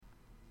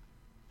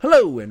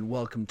Hello and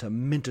welcome to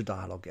Minter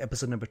Dialogue,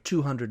 episode number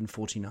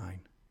 249.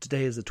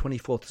 Today is the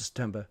 24th of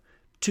September,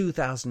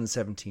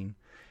 2017,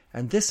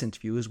 and this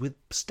interview is with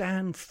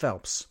Stan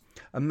Phelps,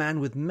 a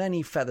man with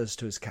many feathers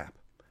to his cap.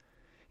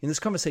 In this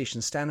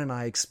conversation, Stan and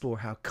I explore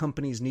how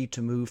companies need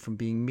to move from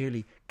being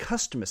merely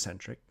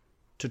customer-centric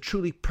to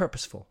truly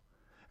purposeful,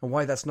 and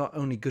why that's not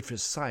only good for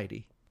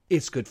society,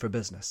 it's good for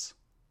business.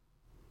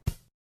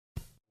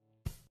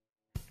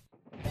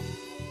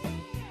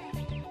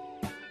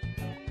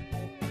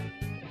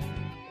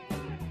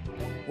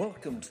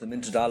 Welcome to the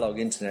Minter Dialogue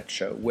Internet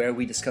Show, where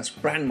we discuss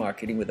brand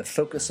marketing with a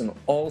focus on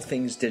all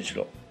things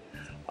digital.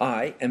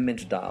 I am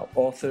Minter Dial,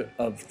 author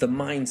of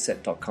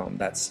TheMyndset.com,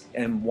 that's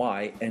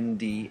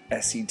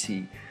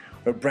MYNDSET,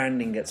 where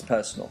branding gets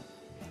personal.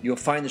 You'll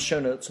find the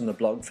show notes on the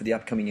blog for the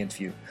upcoming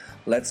interview.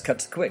 Let's cut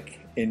to the quick.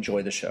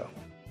 Enjoy the show.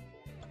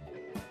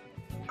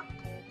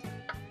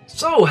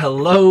 So,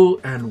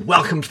 hello and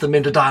welcome to the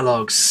Minter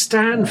Dialogue.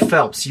 Stan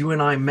Phelps, you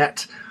and I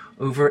met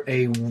over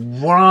a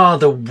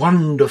rather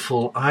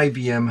wonderful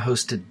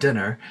IBM-hosted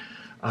dinner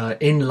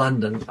in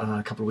London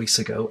a couple of weeks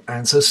ago.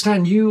 And so,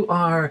 Stan, you've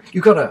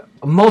got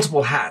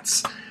multiple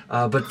hats.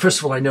 But first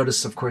of all, I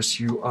noticed, of course,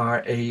 you are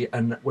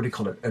an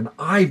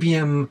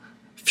IBM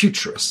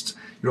futurist.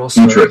 You're also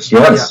futurist,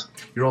 yes.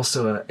 Yeah, you're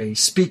also a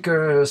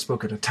speaker,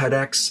 spoke at a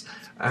TEDx,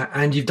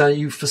 and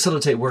you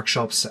facilitate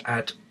workshops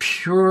at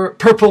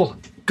Purple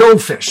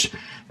Goldfish,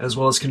 as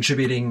well as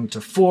contributing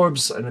to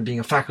Forbes and being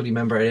a faculty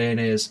member at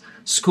ANA's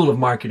School of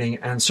Marketing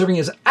and serving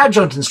as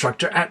adjunct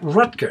instructor at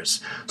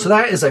Rutgers. So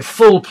that is a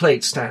full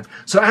plate, Stan.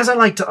 So as I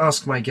like to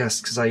ask my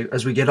guests,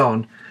 as we get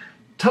on,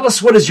 tell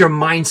us, what is your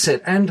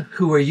mindset and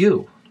who are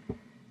you?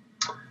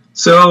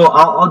 So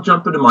I'll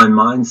jump into my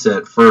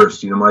mindset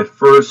first. My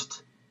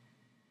first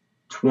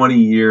 20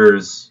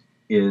 years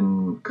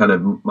in kind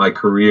of my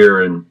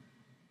career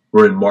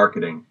were in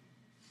marketing.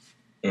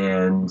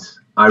 And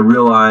I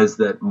realized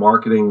that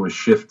marketing was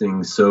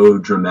shifting so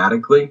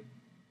dramatically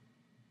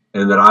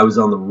and that I was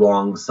on the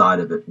wrong side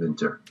of it,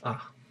 Minter.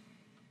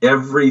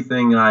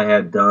 Everything I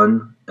had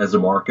done as a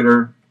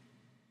marketer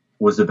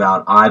was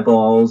about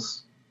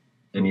eyeballs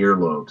and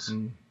earlobes.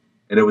 And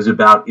it was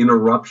about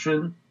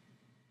interruption,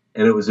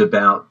 and it was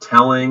about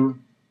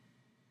telling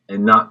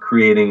and not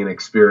creating an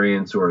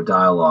experience or a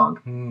dialogue.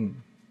 And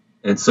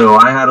so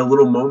I had a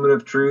little moment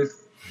of truth,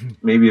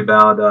 maybe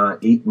about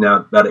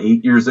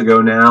 8 years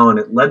ago now, and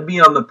it led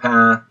me on the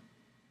path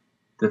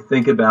to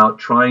think about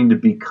trying to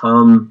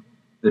become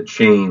the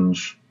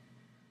change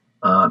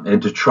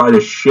and to try to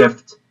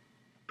shift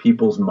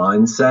people's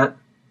mindset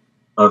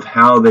of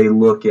how they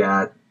look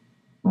at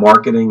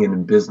marketing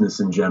and business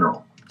in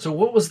general. So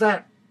what was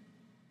that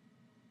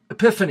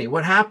epiphany?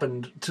 What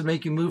happened to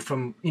make you move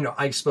from,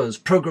 I suppose,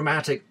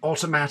 programmatic,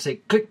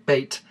 automatic,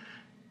 clickbait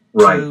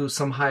to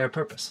some higher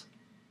purpose?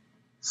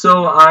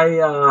 So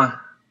I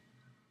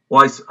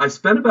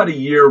spent about a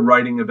year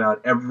writing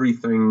about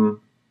everything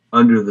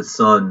under the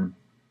sun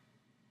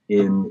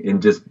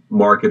in just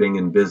marketing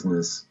and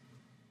business.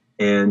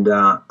 And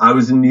I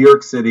was in New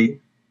York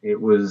City.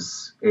 It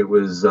was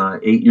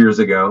 8 years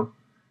ago.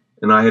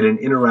 And I had an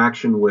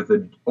interaction with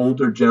an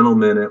older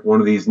gentleman at one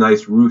of these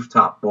nice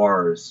rooftop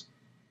bars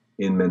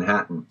in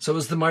Manhattan. So it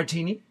was the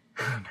martini?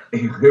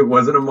 It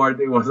wasn't a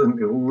martini.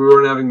 We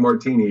weren't having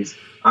martinis.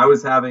 I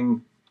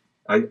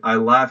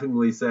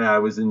laughingly say I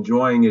was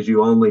enjoying, as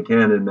you only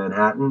can in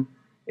Manhattan,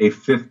 a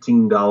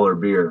 $15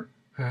 beer,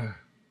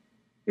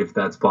 if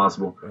that's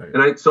possible. Right.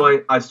 And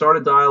I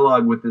started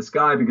dialogue with this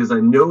guy because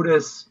I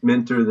notice,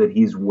 Minter, that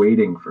he's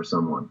waiting for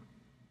someone.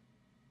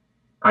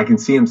 I can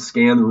see him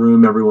scan the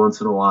room every once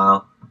in a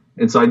while.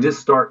 And so I just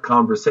start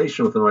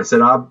conversation with him. I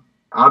said,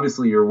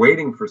 obviously you're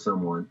waiting for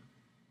someone.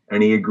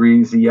 And he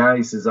agrees. Yeah,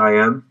 he says, I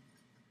am.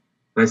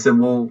 And I said,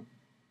 well,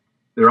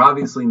 they're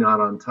obviously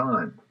not on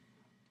time.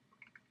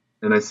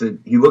 And I said,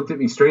 he looked at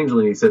me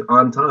strangely and he said,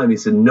 on time. He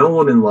said, no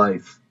one in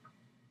life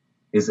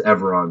is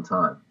ever on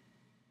time.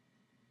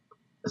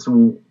 I said,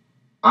 well,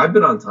 I've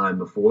been on time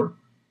before.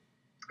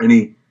 And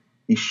he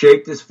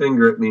shaked his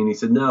finger at me and he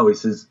said, no. He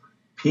says,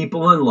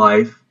 people in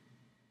life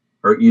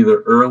are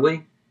either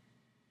early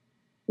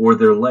or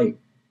they're late.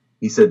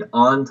 He said,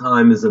 on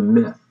time is a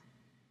myth.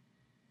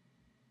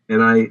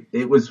 And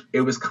it was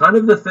kind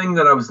of the thing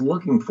that I was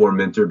looking for,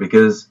 Minter,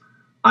 because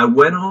I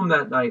went home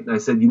that night and I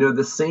said,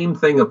 the same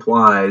thing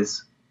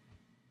applies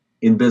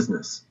in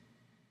business,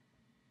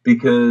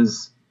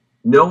 because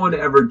no one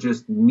ever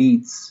just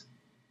meets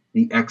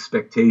the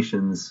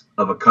expectations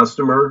of a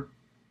customer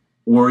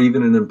or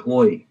even an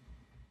employee.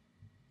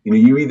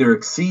 You either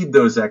exceed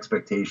those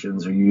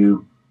expectations or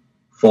you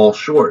fall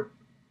short.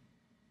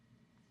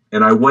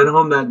 And I went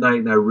home that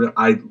night and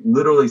I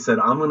literally said,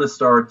 I'm going to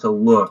start to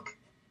look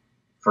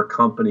for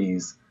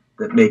companies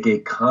that make a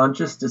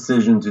conscious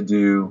decision to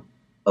do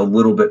a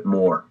little bit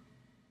more.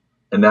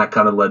 And that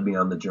kind of led me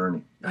on the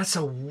journey. That's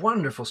a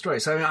wonderful story.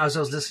 So as I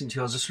was listening to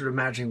you, I was just sort of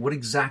imagining, what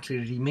exactly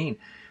did he mean?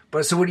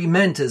 But so what he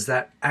meant is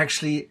that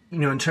actually,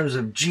 in terms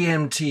of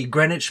GMT,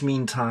 Greenwich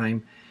Mean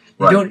Time,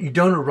 you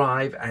don't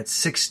arrive at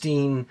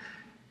 16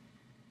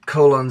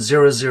 colon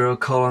 00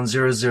 colon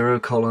 00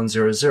 colon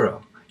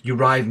 00. You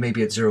arrive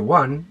maybe at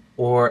 01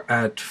 or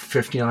at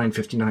 59,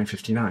 59,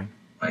 59.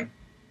 Right.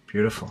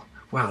 Beautiful.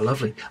 Wow,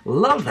 lovely.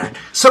 Love that.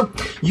 So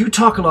you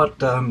talk a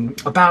lot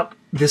about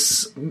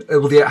this,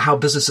 how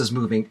business is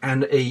moving,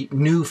 and a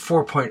new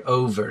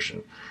 4.0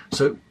 version.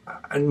 So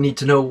I need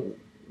to know,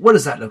 what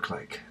does that look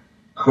like?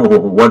 Oh,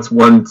 what's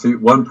 1.0,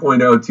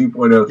 2.0,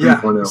 3.0?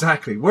 Yeah,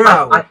 exactly. Where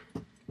are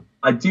we?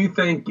 I do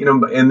think,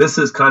 and this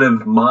is kind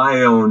of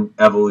my own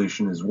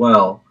evolution as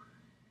well.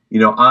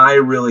 I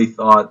really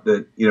thought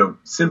that,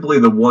 simply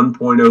the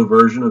 1.0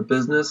 version of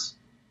business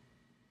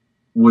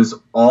was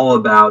all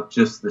about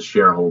just the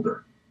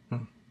shareholder.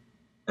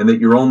 And that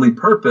your only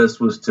purpose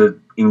was to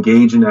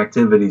engage in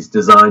activities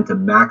designed to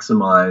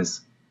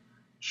maximize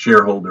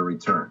shareholder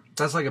return.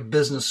 That's like a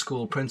business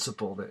school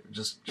principle that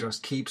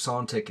just keeps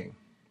on ticking.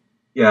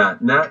 Yeah,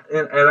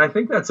 and I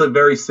think that's a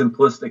very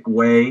simplistic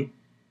way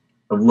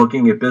of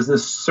looking at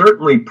business.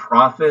 Certainly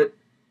profit,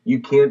 you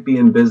can't be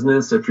in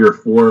business if you're a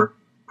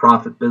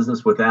for-profit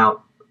business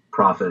without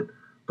profit.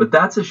 But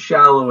that's as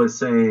shallow as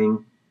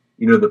saying,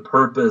 the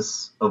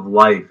purpose of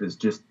life is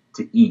just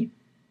to eat,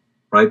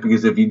 right?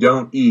 Because if you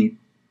don't eat,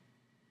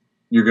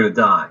 you're going to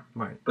die.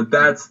 Right. But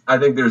I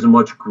think there's a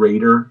much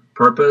greater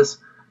purpose.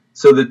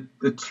 So the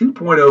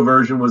 2.0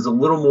 version was a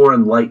little more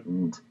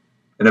enlightened.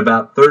 And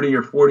about 30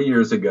 or 40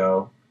 years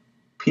ago,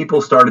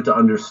 people started to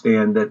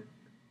understand that,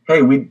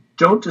 hey, we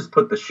don't just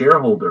put the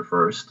shareholder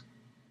first.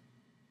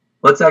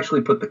 Let's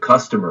actually put the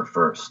customer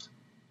first.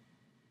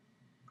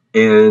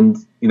 And,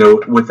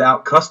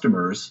 without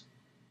customers,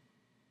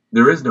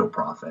 there is no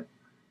profit.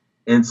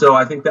 And so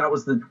I think that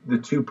was the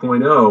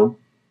 2.0.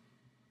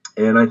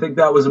 And I think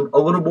that was a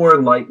little more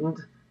enlightened.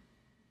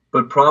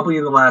 But probably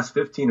in the last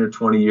 15 or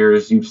 20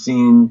 years, you've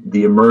seen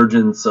the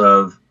emergence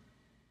of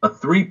a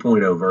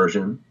 3.0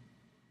 version,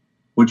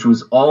 which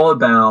was all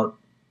about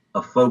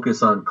a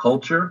focus on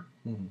culture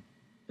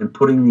and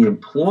putting the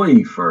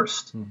employee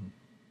first.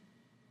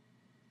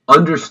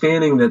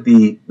 Understanding that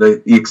the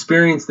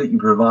experience that you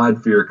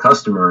provide for your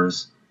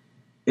customers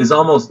is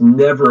almost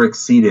never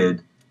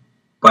exceeded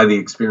by the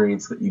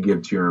experience that you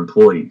give to your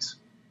employees.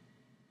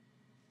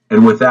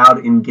 And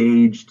without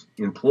engaged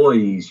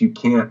employees, you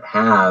can't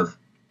have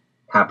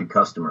happy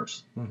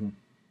customers. And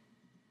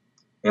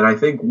I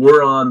think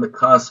we're on the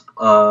cusp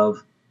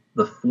of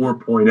the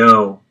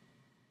 4.0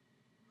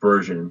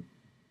 version,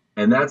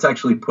 and that's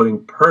actually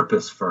putting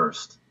purpose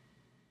first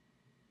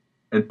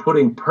and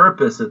putting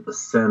purpose at the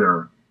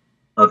center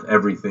of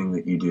everything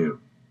that you do,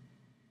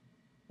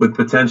 with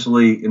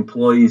potentially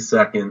employees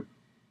second,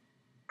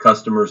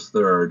 customers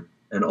third,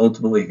 and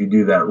ultimately, if you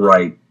do that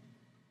right,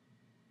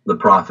 the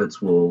profits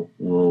will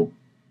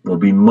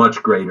be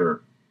much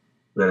greater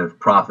than if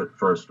profit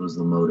first was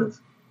the motive.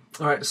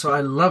 All right, so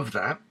I love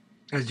that,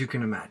 as you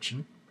can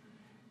imagine.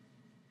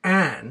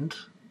 And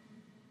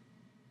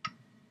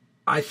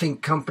I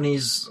think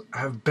companies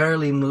have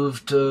barely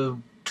moved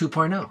to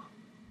 2.0.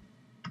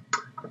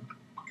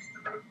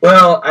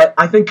 Well,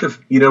 I think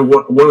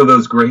one of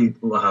those great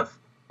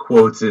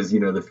quotes is,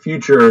 the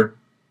future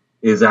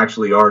is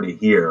actually already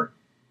here.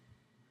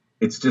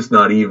 It's just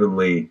not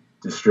evenly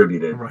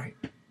distributed. Right.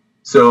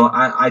 So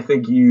I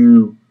think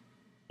you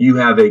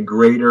have a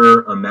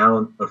greater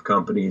amount of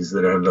companies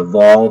that have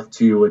evolved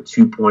to a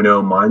 2.0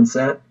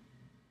 mindset,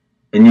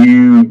 and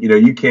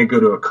you can't go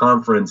to a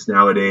conference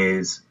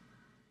nowadays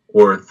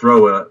or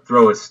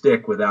throw a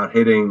stick without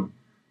hitting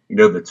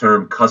the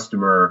term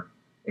customer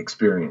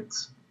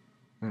experience.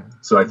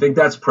 So I think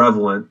that's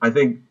prevalent. I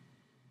think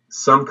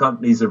some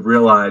companies have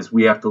realized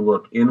we have to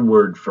look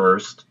inward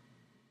first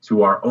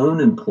to our own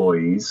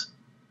employees,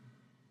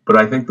 but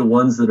I think the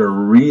ones that are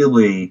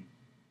really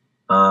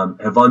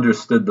have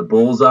understood the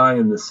bullseye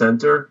in the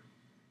center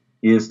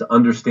is to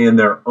understand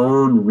their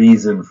own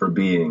reason for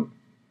being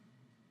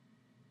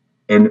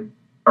and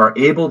are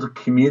able to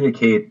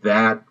communicate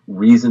that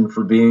reason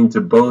for being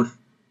to both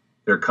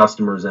their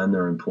customers and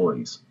their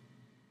employees.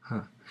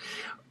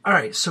 All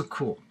right, so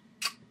cool.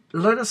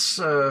 Let us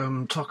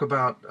talk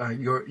about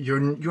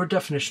your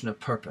definition of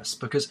purpose,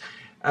 because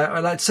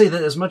I'd say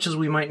that as much as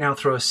we might now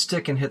throw a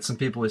stick and hit some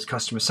people as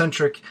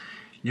customer-centric,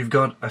 you've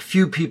got a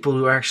few people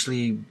who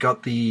actually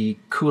got the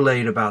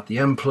Kool-Aid about the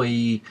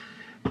employee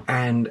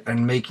and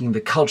making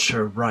the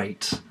culture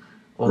right,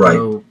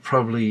 although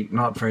probably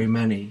not very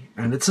many.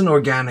 And it's an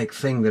organic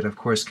thing that, of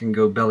course, can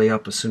go belly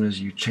up as soon as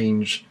you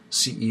change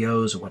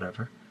CEOs or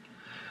whatever.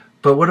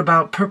 But what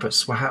about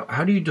purpose? Well,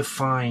 how do you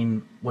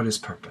define what is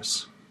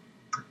purpose?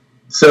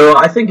 So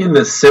I think in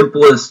the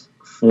simplest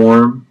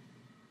form,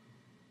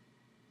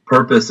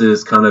 purpose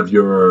is kind of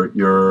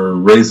your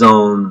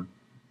raison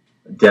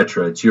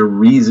d'etre. It's your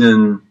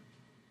reason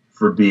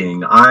for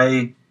being.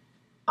 I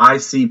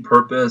see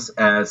purpose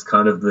as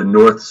kind of the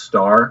North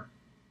Star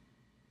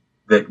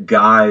that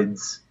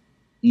guides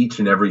each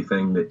and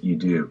everything that you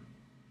do.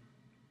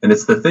 And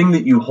it's the thing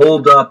that you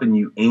hold up and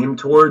you aim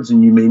towards,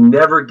 and you may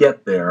never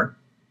get there,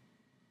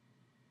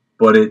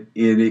 but it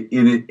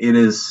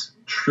is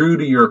true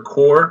to your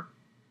core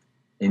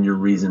and your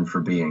reason for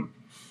being.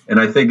 And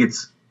I think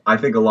it's I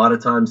think a lot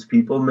of times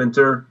people,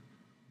 Minter,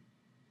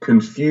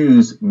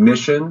 confuse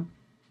mission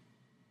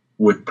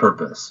with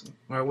purpose.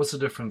 All right, what's the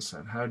difference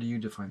then? How do you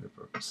define the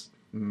purpose,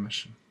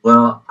 mission?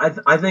 Well,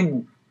 I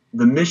think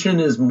the mission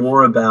is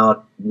more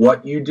about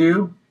what you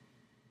do,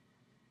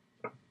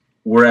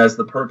 whereas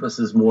the purpose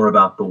is more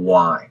about the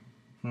why.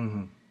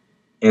 Mm-hmm.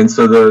 And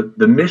so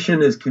the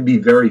mission can be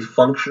very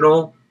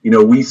functional.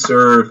 We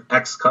serve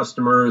X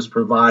customers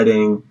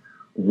providing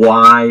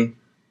Y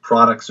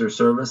products or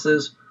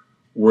services,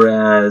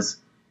 whereas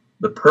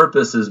the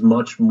purpose is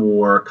much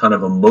more kind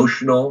of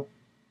emotional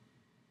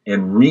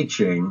and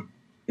reaching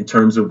in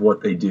terms of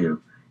what they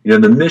do. The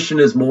mission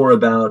is more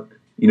about,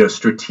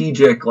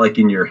 strategic, like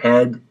in your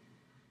head,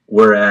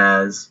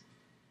 whereas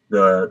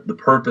the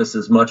purpose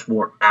is much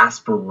more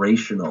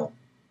aspirational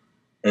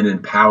and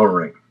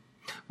empowering.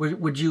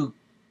 Would you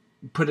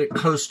put it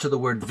close to the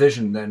word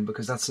vision then?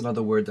 Because that's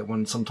another word that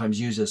one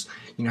sometimes uses.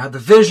 Have the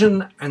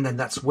vision, and then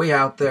that's way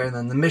out there, and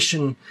then the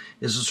mission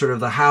is sort of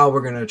the how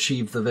we're going to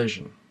achieve the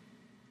vision.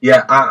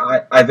 Yeah,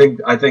 I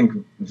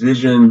think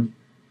vision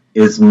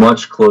is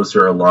much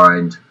closer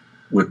aligned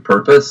with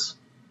purpose.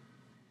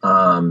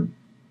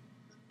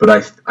 But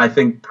I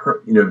think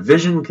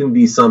vision can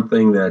be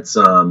something that's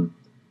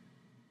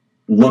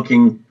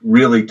looking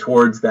really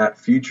towards that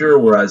future,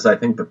 whereas I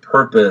think the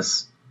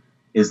purpose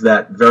is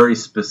that very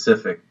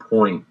specific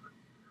point.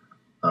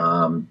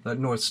 That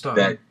North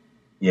Star.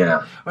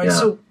 Yeah.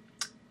 All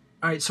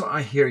right, so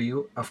I hear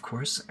you, of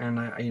course, and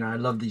I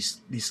love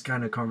these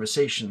kind of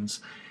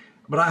conversations,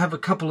 but I have a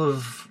couple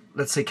of,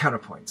 let's say,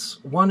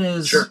 counterpoints. One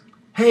is, sure.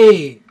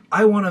 Hey,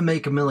 I want to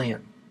make $1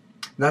 million.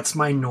 That's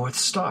my North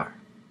Star.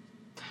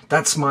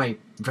 That's my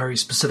very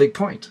specific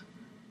point.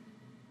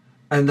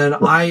 And then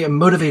I am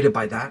motivated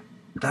by that.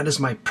 That is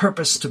my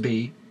purpose to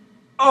be.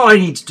 All I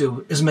need to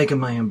do is make $1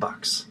 million.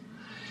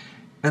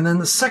 And then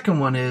the second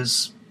one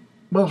is,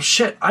 well,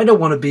 shit, I don't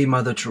want to be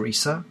Mother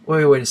Teresa.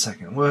 Wait a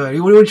second. What are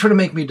you trying to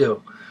make me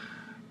do?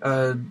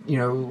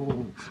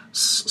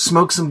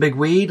 Smoke some big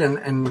weed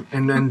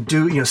and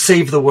do,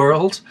 save the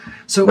world.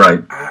 So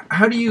right.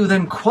 How do you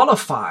then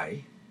qualify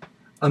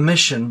a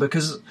mission?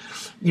 Because,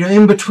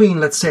 in between,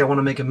 let's say I want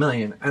to make $1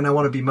 million and I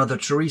want to be Mother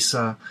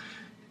Teresa,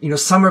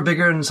 some are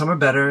bigger and some are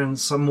better and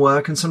some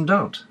work and some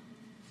don't.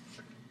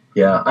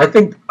 Yeah, I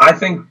think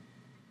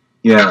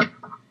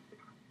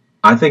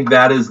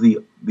that is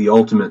the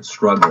ultimate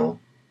struggle.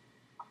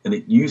 And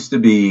it used to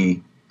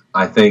be,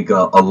 I think,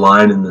 a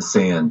line in the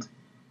sand.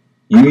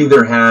 You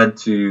either had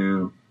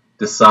to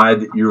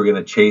decide that you were going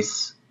to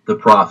chase the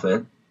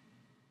profit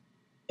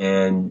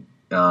and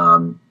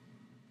kind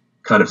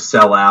of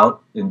sell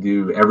out and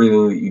do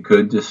everything that you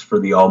could just for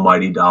the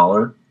almighty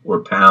dollar or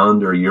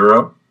pound or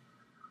euro,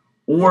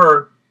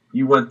 or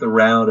you went the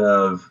route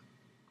of,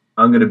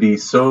 I'm going to be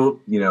so,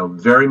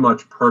 very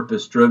much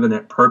purpose driven.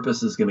 That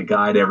purpose is going to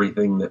guide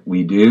everything that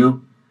we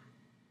do,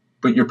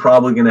 but you're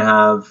probably going to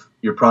have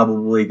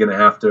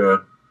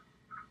to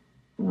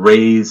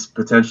raise,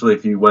 potentially,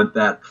 if you went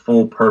that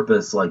full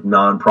purpose, like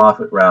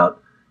nonprofit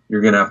route,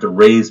 you're going to have to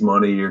raise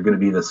money. You're going to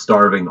be the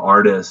starving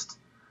artist.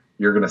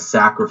 You're going to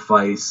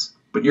sacrifice,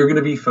 but you're going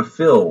to be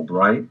fulfilled,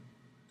 right?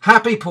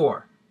 Happy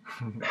poor.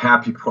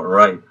 Happy poor,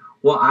 right.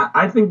 Well,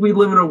 I think we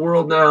live in a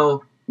world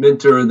now,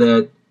 Minter,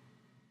 that,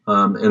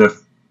 and a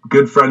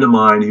good friend of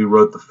mine who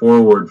wrote the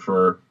foreword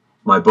for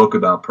my book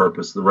about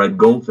purpose, The Red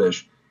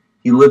Goldfish,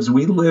 we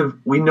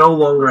no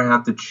longer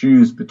have to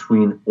choose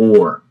between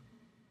or.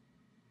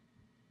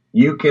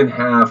 You can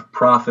have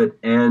profit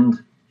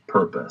and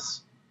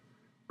purpose.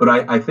 But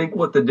I think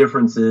what the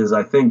difference is,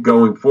 I think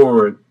going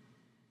forward,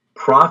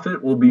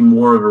 profit will be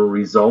more of a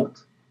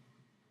result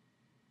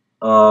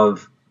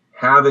of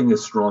having a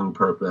strong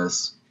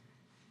purpose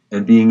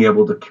and being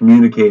able to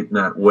communicate in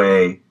that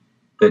way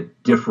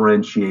that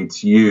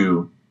differentiates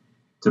you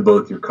to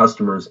both your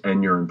customers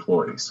and your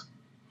employees.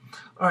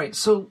 All right,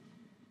 so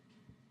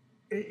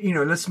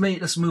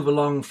let's move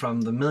along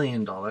from the $1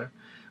 million,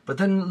 but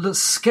then let's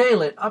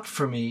scale it up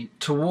for me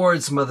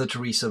towards Mother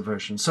Teresa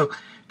version. So,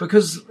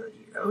 because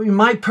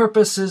my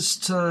purpose is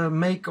to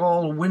make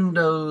all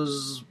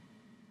windows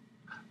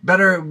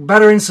better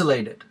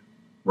insulated.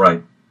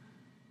 Right.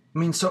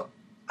 So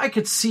I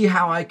could see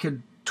how I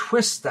could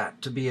twist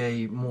that to be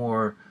a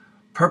more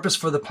purpose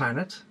for the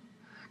planet,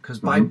 because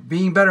by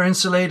being better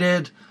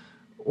insulated,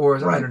 or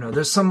right. I don't know,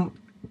 there's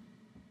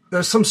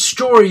some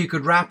story you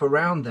could wrap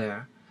around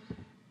there,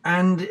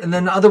 and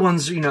then other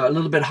ones, a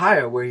little bit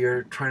higher, where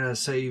you're trying to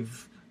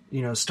save,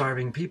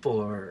 starving people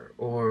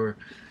or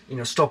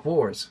stop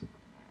wars.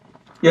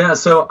 Yeah.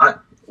 So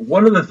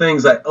one of the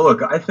things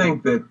I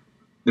think that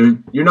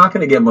you're not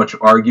going to get much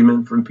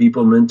argument from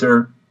people,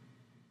 Minter,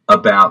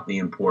 about the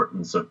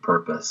importance of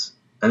purpose.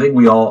 I think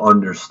we all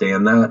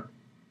understand that.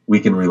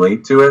 We can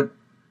relate to it.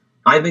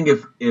 I think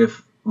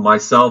if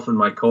myself and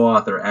my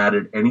co-author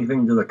added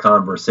anything to the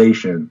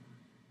conversation,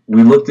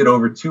 we looked at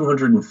over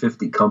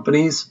 250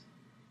 companies,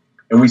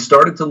 and we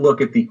started to look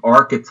at the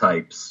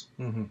archetypes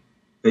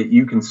that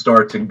you can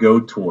start to go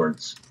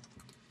towards.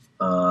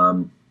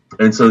 And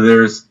so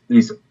there's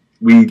these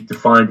we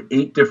defined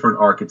 8 different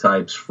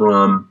archetypes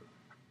from,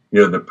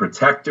 the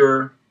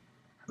protector,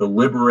 the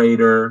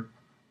liberator,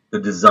 the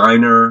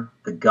designer,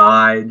 the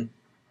guide,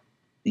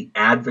 the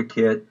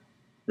advocate,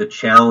 the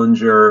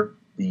challenger,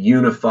 the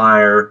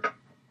unifier,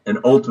 and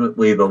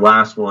ultimately the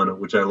last one,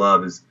 which I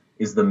love, is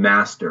the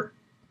master.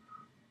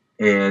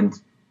 And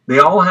they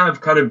all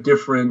have kind of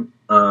different,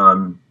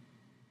 kind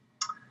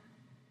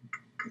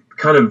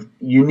of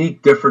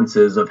unique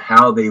differences of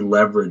how they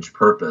leverage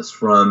purpose.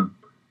 From,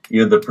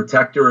 the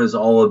protector is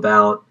all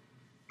about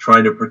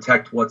trying to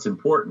protect what's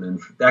important, and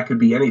that could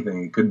be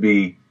anything. It could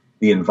be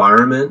the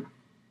environment,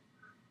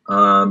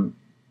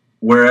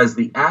 whereas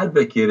the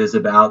advocate is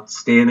about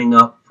standing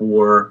up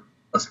for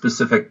a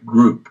specific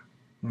group.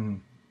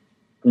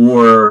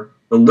 Or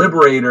the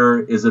liberator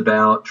is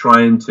about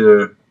trying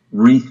to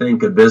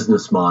rethink a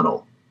business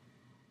model,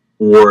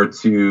 or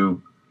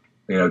to,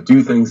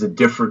 do things a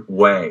different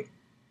way.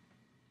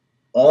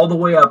 All the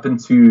way up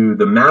into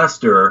the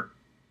master,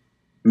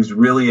 who's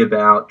really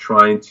about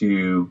trying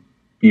to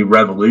be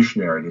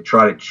revolutionary, to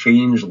try to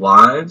change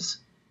lives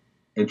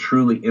and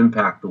truly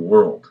impact the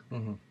world.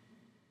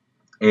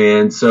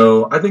 And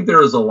so I think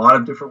there is a lot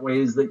of different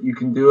ways that you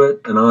can do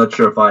it. And I'm not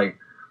sure if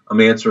I'm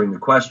answering the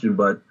question,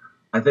 but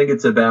I think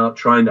it's about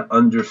trying to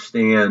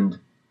understand,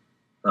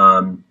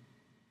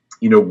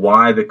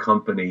 why the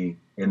company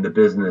and the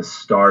business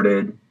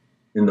started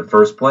in the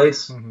first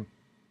place.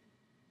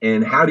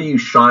 And how do you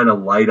shine a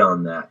light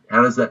on that?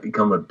 How does that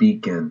become a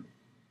beacon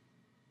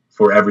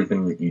for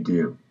everything that you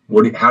do?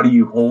 How do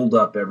you hold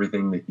up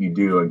everything that you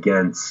do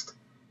against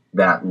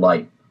that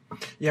light?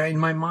 Yeah, in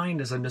my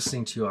mind, as I'm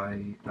listening to you,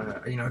 I'm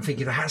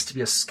thinking there has to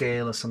be a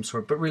scale of some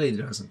sort, but really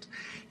there doesn't.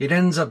 It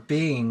ends up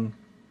being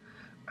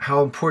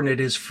how important it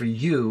is for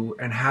you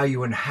and how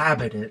you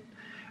inhabit it,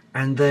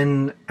 and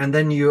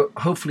then you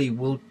hopefully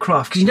will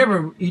craft,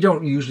 because you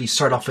don't usually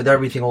start off with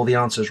everything, all the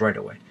answers right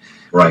away.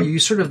 Right. You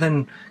sort of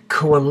then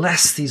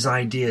coalesce these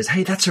ideas.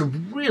 Hey, that's a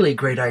really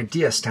great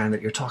idea, Stan,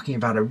 that you're talking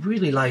about. I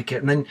really like it.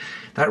 And then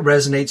that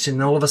resonates,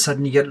 and all of a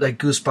sudden you get like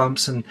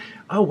goosebumps and,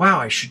 oh, wow,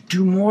 I should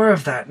do more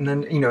of that. And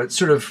then, it's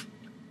sort of,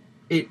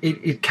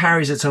 it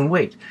carries its own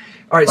weight.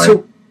 All right.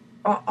 So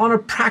on a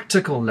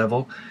practical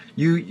level,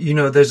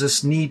 there's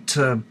this need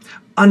to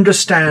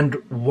understand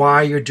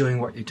why you're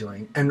doing what you're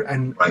doing,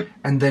 and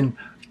then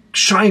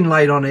shine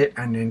light on it,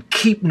 and then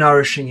keep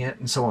nourishing it,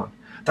 and so on.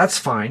 That's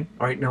fine.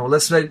 All right. Now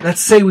let's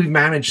say we've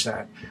managed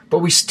that, but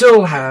we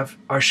still have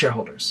our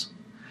shareholders.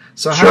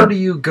 So how do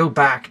you go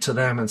back to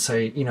them and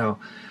say,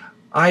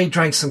 I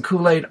drank some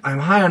Kool-Aid, I'm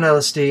high on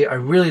LSD, I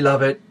really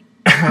love it,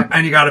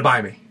 and you got to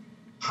buy me?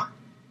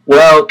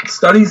 Well,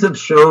 studies have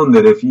shown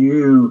that if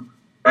you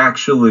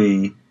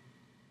actually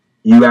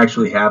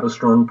have a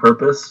strong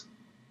purpose,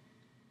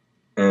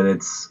 and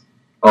it's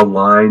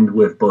aligned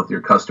with both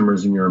your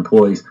customers and your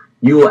employees,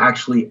 you will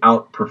actually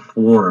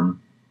outperform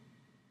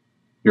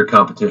your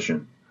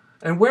competition.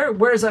 And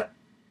where is that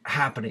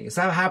happening? Is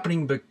that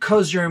happening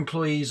because your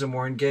employees are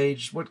more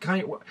engaged? What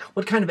kind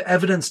of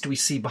evidence do we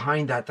see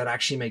behind that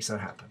actually makes that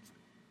happen?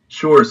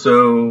 Sure.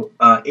 So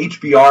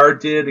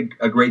HBR did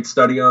a great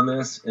study on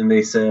this, and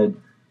they said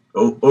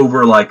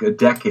over like a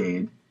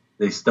decade,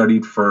 they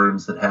studied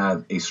firms that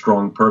have a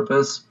strong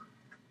purpose,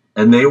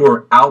 and they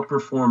were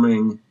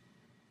outperforming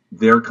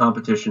their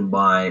competition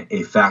by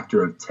a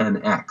factor of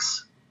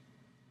 10x.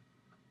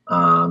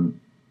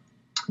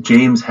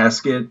 James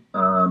Heskett,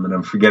 and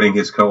I'm forgetting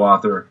his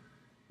co-author,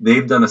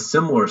 they've done a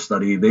similar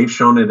study. They've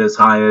shown it as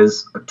high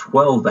as a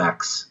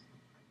 12x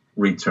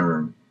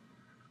return.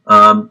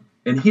 And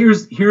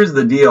here's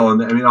the deal.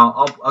 And I mean,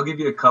 I'll give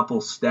you a couple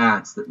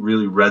stats that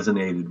really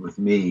resonated with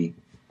me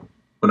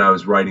when I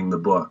was writing the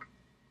book.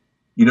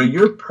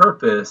 Your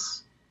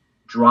purpose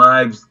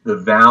drives the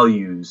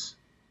values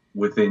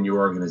within your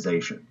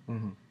organization.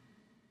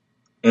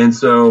 And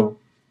so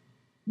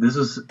this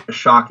is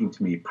shocking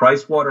to me.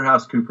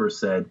 PricewaterhouseCoopers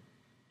said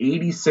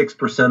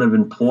 86% of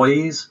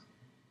employees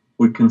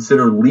would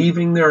consider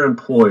leaving their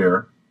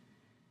employer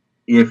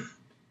if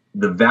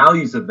the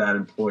values of that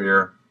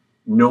employer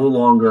no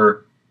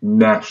longer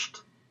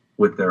meshed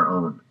with their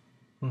own.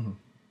 And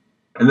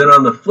then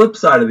on the flip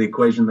side of the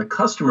equation, the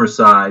customer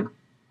side,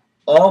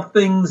 all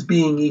things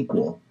being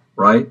equal,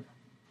 right?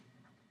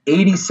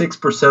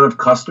 86% of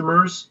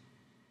customers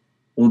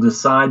will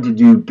decide to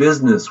do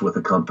business with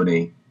a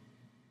company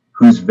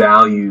whose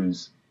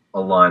values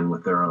align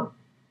with their own.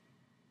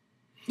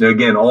 Now,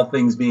 again, all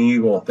things being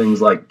equal,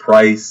 things like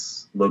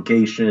price,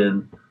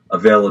 location,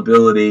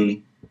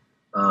 availability.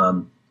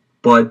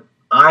 But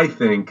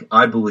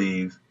I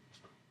believe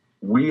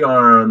we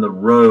are on the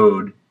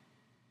road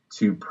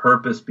to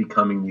purpose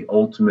becoming the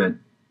ultimate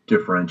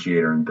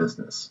differentiator in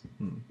business.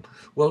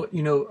 Well,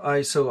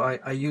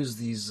 I use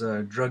these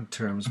drug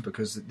terms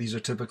because these are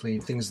typically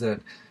things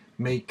that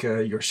make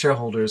your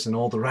shareholders and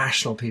all the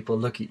rational people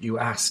look at you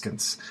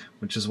askance,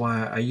 which is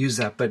why I use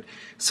that. But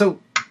so,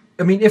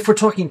 I mean, if we're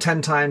talking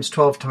 10 times,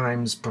 12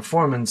 times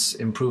performance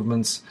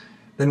improvements,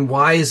 then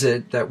why is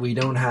it that we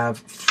don't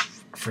have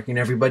freaking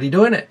everybody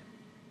doing it?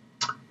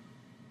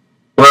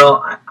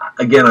 Well,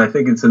 again, I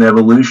think it's an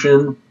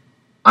evolution.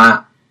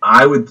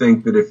 I would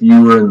think that if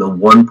you were in the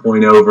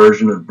 1.0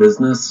 version of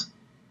business,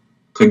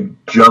 to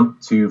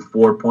jump to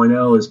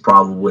 4.0 is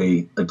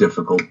probably a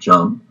difficult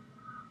jump.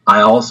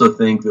 I also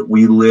think that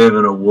we live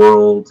in a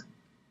world,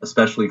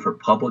 especially for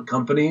public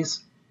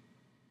companies,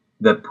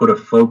 that put a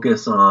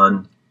focus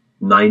on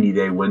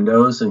 90-day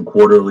windows and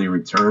quarterly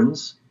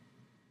returns.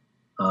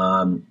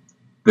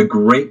 The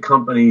great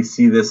companies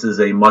see this as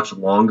a much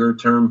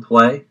longer-term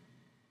play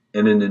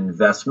and an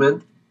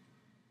investment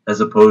as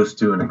opposed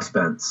to an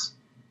expense.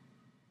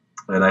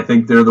 And I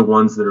think they're the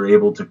ones that are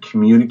able to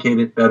communicate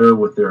it better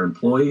with their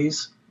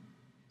employees,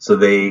 so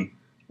they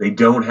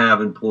don't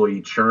have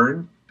employee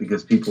churn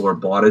because people are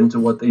bought into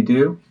what they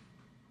do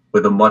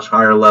with a much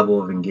higher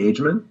level of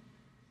engagement.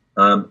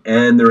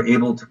 And they're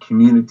able to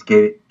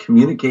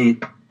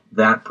communicate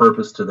that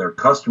purpose to their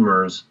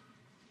customers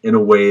in a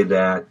way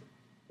that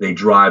they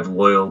drive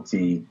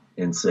loyalty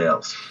in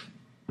sales.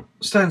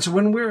 Stan, so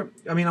when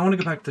I want to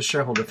go back to the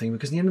shareholder thing,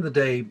 because at the end of the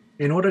day,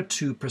 in order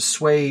to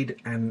persuade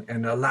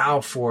and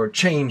allow for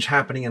change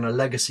happening in a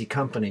legacy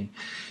company,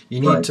 you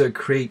need to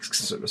create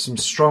some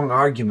strong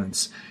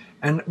arguments.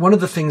 And one of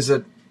the things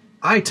that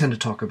I tend to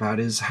talk about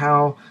is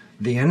how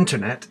the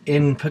internet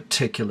in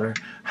particular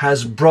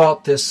has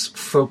brought this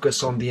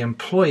focus on the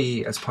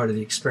employee as part of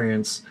the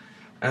experience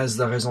as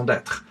the raison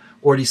d'être,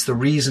 or at least the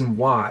reason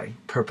why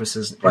purpose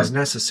is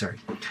necessary.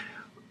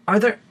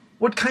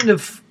 What kind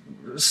of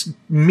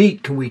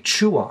meat can we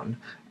chew on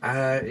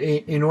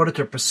in order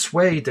to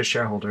persuade the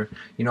shareholder?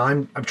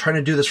 I'm trying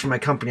to do this for my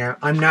company.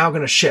 I'm now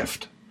going to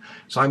shift.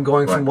 So I'm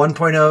going from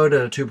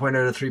 1.0 to 2.0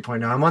 to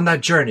 3.0. I'm on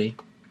that journey.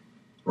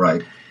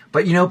 Right.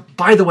 But,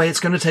 by the way, it's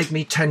going to take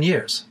me 10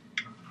 years.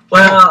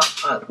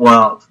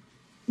 Well,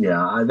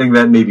 yeah, I think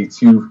that may be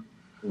too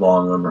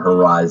long on the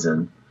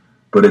horizon,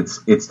 but it's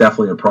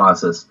definitely a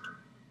process.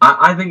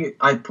 I think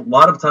a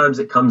lot of times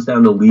it comes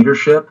down to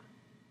leadership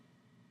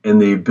and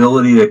the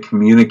ability to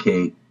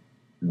communicate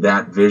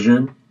that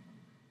vision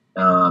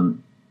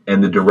and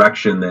the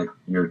direction that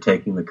you're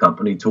taking the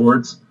company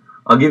towards.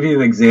 I'll give you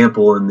an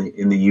example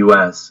in the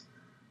U.S.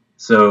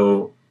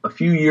 So a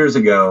few years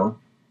ago,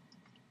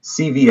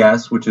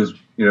 CVS, which is,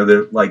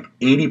 like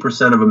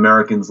 80% of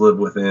Americans live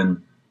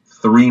within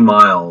 3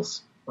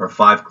 miles or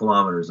 5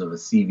 kilometers of a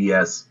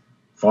CVS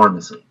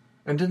pharmacy.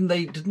 And didn't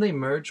they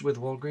merge with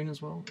Walgreens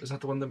as well? Is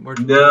that the one that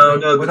merged? No,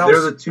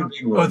 they're the two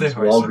big ones,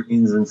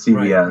 Walgreens and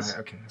CVS. Right,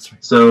 okay, that's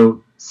right.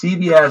 So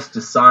CVS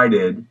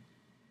decided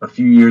a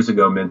few years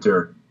ago,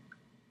 Minter,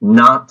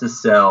 not to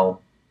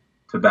sell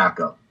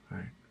tobacco.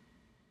 Right.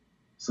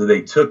 So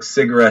they took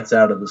cigarettes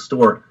out of the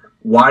store.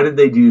 Why did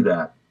they do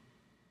that?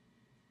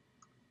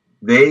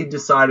 They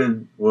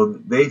decided,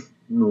 when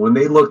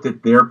they looked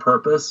at their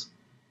purpose,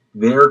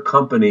 their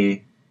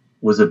company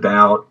was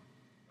about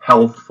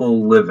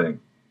healthful living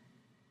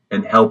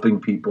and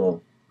helping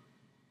people.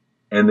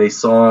 And they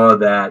saw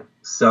that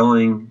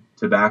selling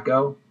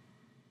tobacco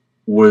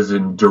was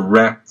in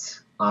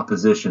direct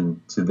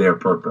opposition to their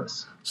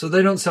purpose. So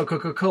they don't sell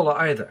Coca-Cola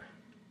either?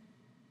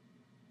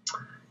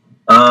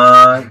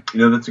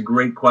 That's a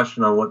great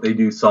question on what they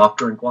do soft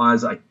drink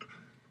wise.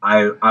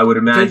 I would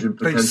imagine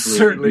potentially they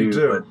certainly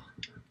do.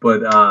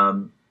 But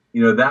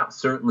that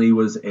certainly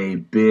was a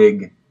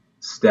big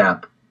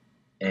step.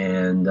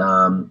 And,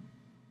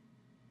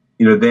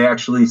 they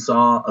actually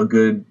saw a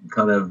good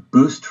kind of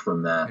boost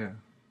from that. Yeah.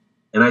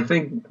 And I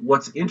think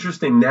what's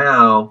interesting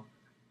now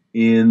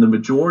in the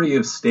majority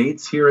of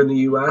states here in the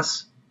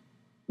U.S.,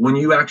 when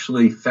you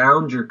actually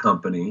found your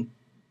company,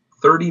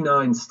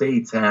 39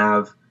 states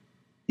have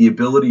the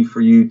ability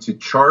for you to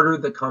charter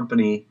the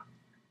company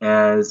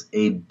as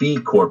a B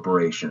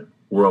corporation,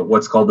 or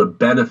what's called a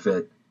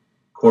benefit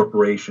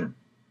corporation.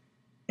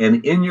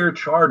 And in your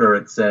charter,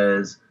 it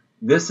says,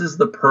 this is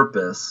the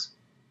purpose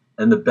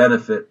and the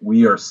benefit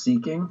we are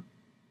seeking.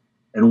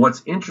 And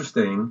what's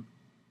interesting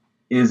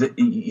is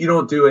you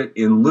don't do it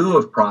in lieu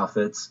of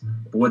profits.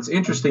 But what's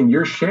interesting,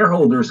 your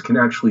shareholders can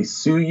actually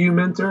sue you,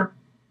 Minter,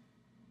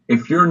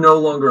 if you're no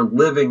longer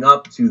living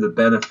up to the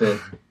benefit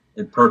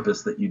and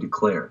purpose that you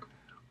declared.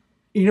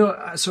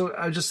 So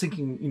I was just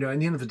thinking, at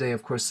the end of the day,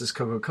 of course, this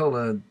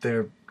Coca-Cola,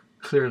 they're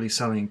clearly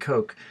selling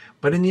Coke.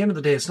 But in the end of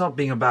the day, it's not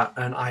being about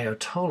an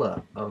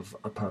ayatollah of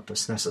a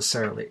purpose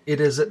necessarily. It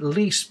is at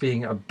least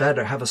being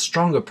have a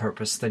stronger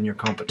purpose than your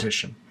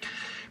competition.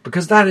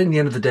 Because that, in the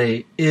end of the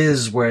day,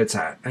 is where it's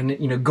at.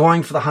 And,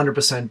 going for the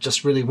 100%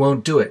 just really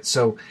won't do it.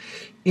 So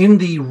in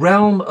the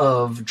realm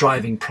of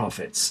driving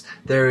profits,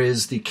 there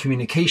is the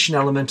communication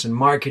element and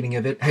marketing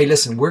of it. Hey,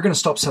 listen, we're going to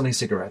stop selling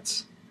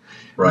cigarettes.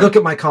 Right. Look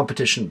at my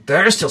competition.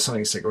 They're still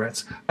selling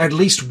cigarettes. At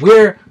least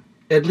we're,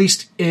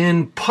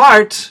 in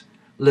part,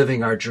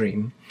 living our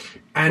dream.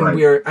 And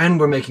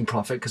we're making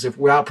profit, because if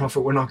without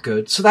profit, we're not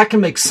good. So that can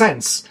make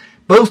sense.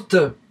 Both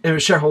the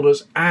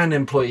shareholders and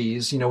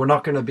employees, we're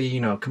not going to be,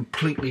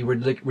 completely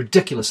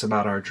ridiculous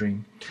about our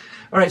dream.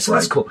 All right, so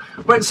that's cool.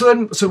 Right,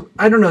 so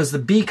I don't know, is the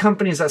B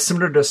company, is that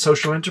similar to a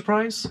social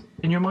enterprise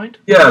in your mind?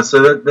 Yeah,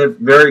 so that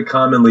very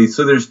commonly,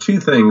 so there's two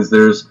things.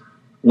 There's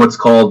what's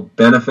called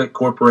benefit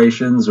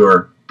corporations,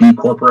 or B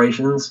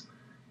corporations.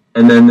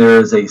 And then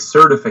there's a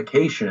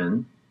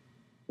certification,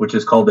 which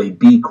is called a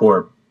B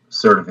Corp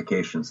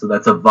certification. So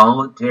that's a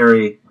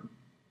voluntary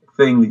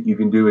thing that you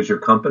can do as your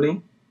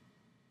company.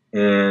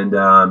 And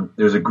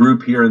there's a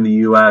group here in the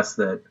U.S.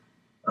 that,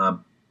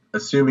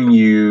 assuming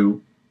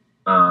you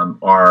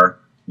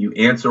you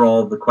answer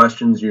all of the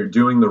questions, you're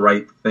doing the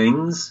right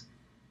things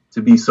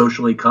to be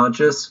socially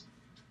conscious,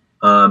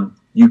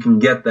 you can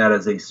get that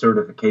as a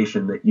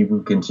certification that you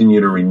can continue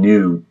to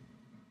renew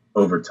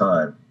over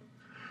time.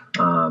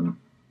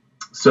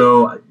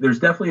 So there's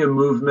definitely a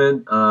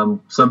movement.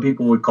 Some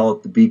people would call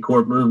it the B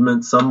Corp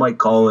movement. Some might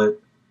call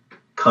it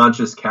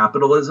conscious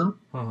capitalism,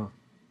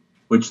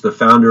 which the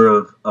founder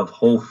of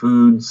Whole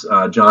Foods,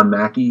 John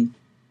Mackey,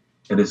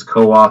 and his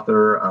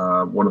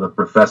co-author, one of the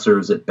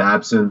professors at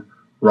Babson,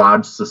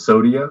 Raj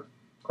Sisodia,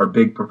 are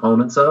big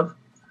proponents of.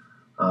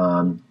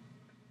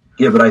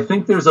 Yeah, but I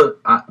think there's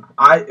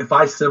if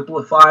I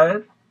simplify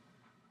it,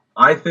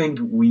 I think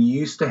we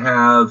used to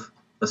have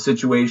a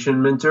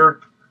situation,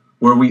 Minter,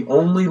 where we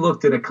only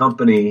looked at a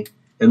company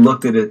and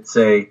looked at it,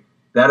 say,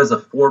 that is a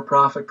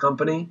for-profit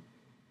company,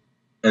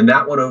 and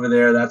that one over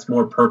there, that's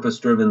more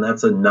purpose-driven,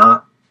 that's a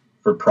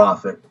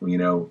not-for-profit,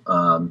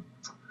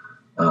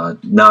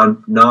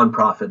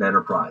 non-profit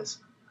enterprise.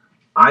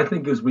 I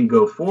think as we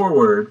go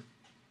forward,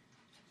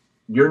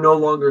 you're no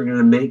longer going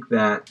to make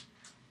that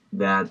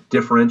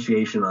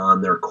differentiation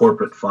on their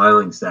corporate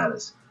filing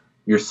status.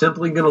 You're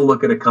simply going to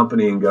look at a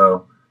company and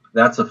go,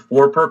 that's a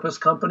for-purpose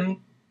company,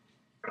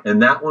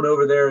 and that one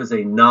over there is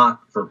a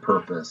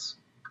not-for-purpose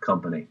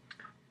company.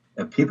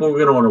 And people are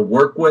going to want to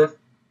work with,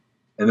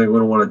 and they're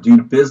going to want to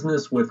do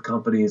business with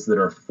companies that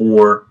are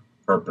for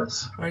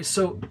purpose. All right.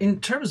 So in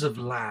terms of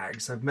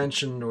lags, I've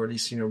mentioned, or at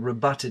least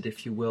rebutted,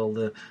 if you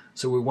will,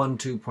 so we're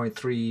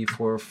 1.2.3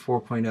 for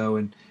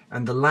 4.0,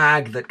 and the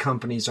lag that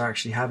companies are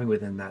actually having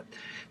within that.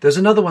 There's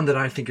another one that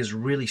I think is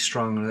really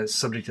strong, and it's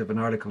subject of an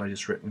article I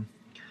just written,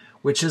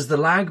 which is the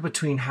lag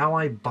between how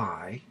I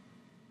buy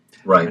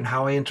and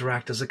how I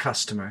interact as a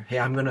customer. Hey,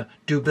 I'm going to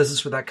do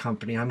business with that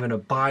company. I'm going to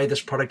buy this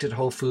product at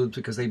Whole Foods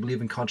because they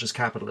believe in conscious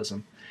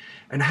capitalism.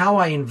 And how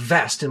I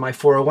invest in my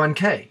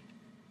 401k.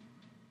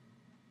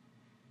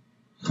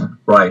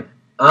 Right.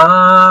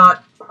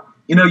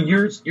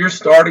 You're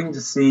starting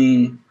to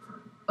see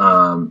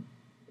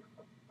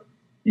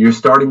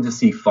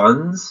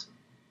funds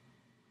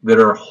that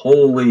are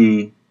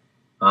wholly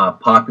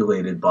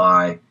populated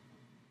by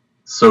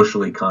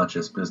socially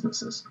conscious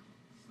businesses.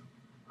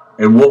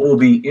 And what will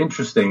be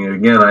interesting, and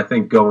again, I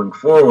think going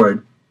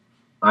forward,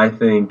 I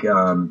think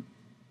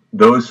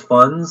those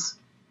funds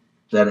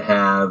that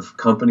have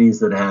companies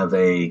that have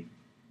a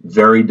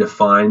very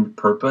defined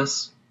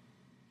purpose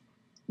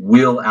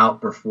will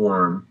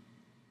outperform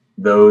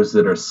those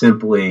that are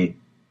simply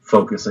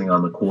focusing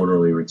on the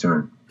quarterly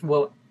return.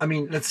 Well, I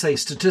mean, let's say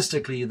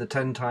statistically the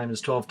 10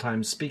 times, 12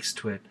 times speaks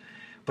to it.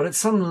 But at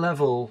some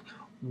level,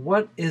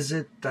 what is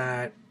it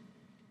that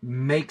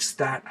makes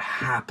that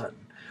happen?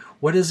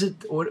 What is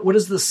it? What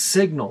is the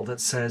signal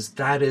that says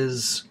that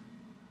is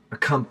a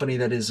company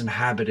that is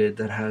inhabited,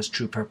 that has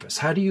true purpose?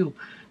 How do you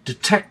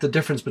detect the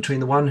difference between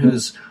the one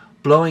who's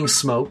blowing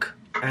smoke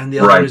and the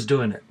other who's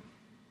doing it?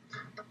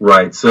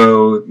 Right.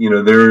 So,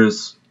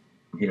 there's,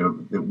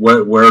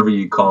 wherever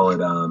you call it,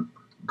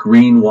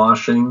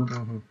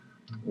 greenwashing,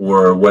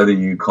 or whether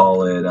you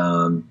call it,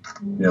 a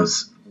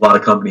lot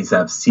of companies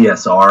have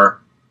CSR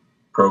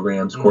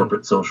programs,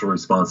 corporate social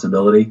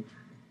responsibility.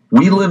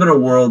 We live in a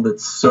world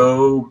that's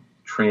so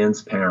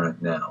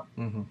transparent now.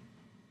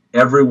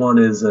 Everyone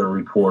is a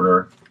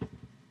reporter.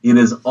 It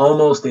is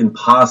almost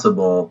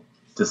impossible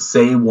to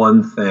say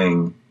one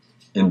thing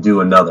and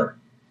do another.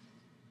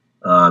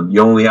 You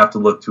only have to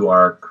look to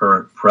our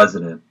current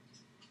president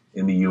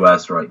in the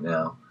U.S. right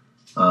now.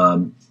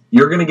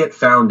 You're going to get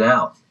found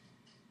out.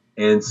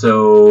 And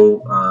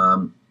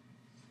so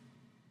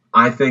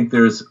I think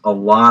there's a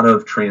lot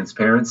of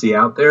transparency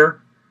out there.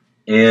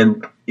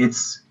 And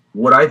it's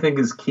what I think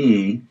is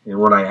key, and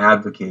what I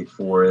advocate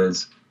for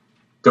is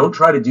don't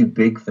try to do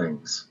big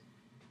things.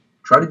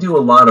 Try to do a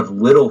lot of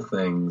little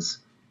things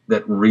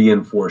that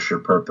reinforce your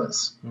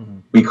purpose.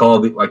 I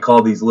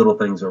call these little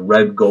things a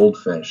red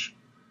goldfish.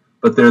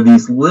 But they're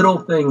these little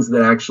things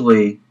that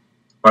actually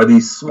are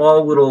these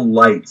small little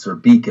lights or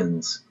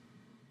beacons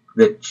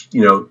that,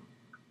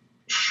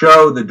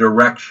 show the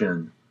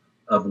direction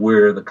of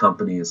where the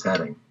company is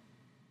heading.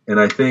 And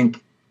I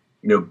think,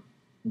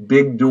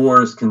 big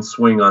doors can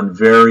swing on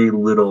very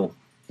little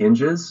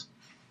hinges,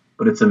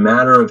 but it's a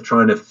matter of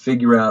trying to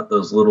figure out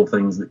those little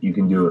things that you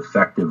can do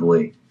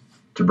effectively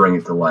to bring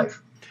it to life.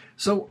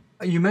 So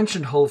you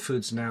mentioned Whole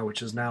Foods now,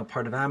 which is now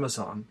part of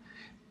Amazon.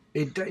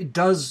 It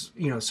does,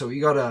 so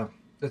you got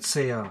let's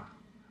say a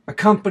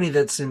company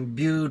that's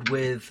imbued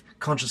with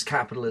conscious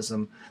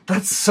capitalism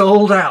that's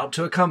sold out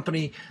to a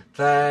company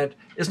that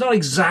is not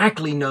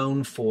exactly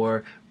known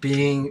for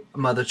being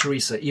Mother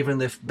Teresa, even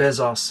if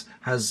Bezos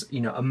has,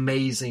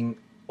 amazing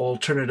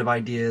alternative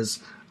ideas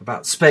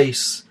about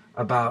space,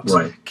 about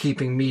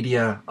keeping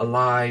media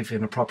alive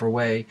in a proper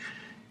way.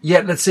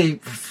 yet let's say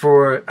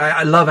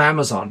I love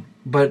Amazon,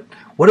 but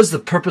what is the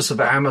purpose of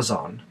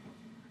Amazon?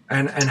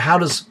 And how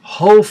does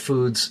Whole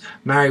Foods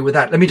marry with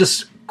that? Let me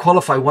just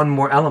qualify one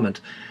more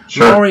element.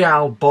 Sure.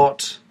 L'Oreal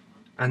bought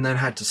and then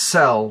had to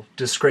sell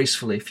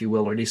disgracefully, if you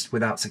will, or at least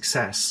without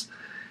success,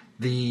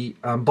 the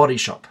Body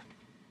Shop.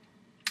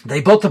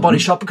 They bought the Body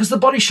Shop because the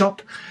Body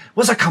Shop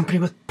was a company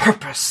with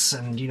purpose,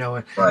 and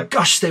right.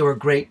 Gosh, they were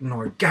great and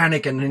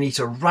organic and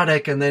Anita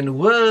Roddick, and then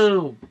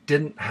whoa,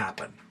 didn't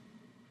happen.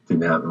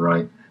 Didn't happen,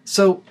 right?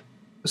 So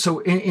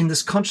in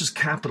this conscious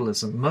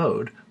capitalism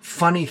mode,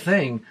 funny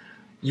thing,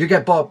 you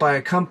get bought by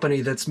a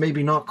company that's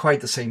maybe not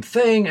quite the same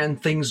thing,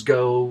 and things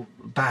go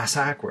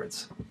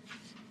bass-ackwards.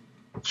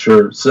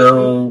 Sure.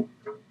 So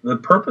the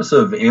purpose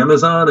of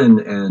Amazon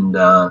and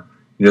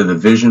the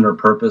vision or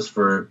purpose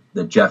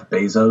that Jeff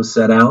Bezos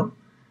set out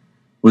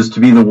was to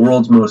be the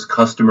world's most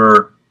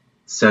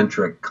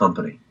customer-centric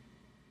company.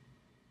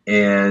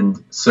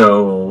 And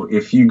so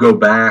if you go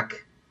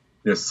back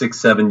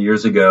 6-7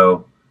 years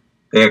ago,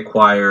 they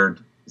acquired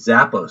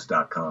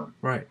Zappos.com.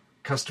 Right.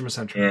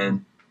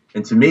 Customer-centric.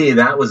 And to me,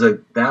 that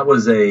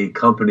was a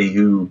company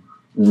who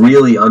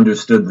really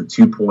understood the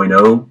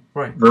 2.0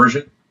 right.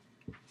 version,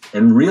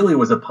 and really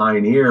was a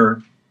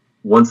pioneer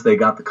once they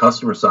got the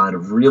customer side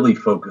of really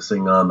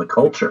focusing on the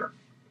culture.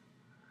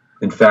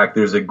 In fact,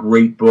 there's a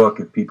great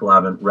book, if people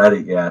haven't read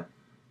it yet,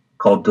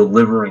 called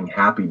Delivering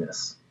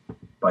Happiness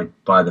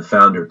by the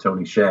founder,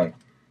 Tony Hsieh.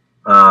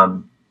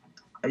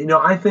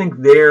 I think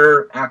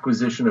their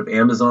acquisition of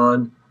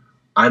Amazon,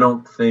 I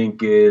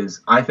think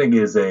is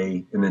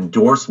an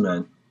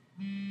endorsement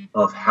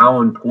of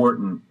how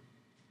important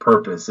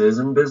purpose is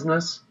in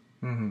business.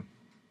 Mm-hmm.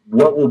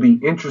 What will be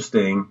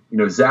interesting,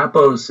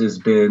 Zappos has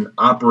been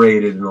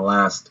operated in the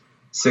last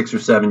 6 or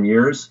 7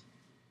 years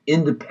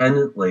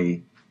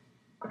independently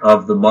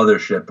of the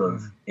mothership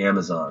of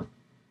Amazon.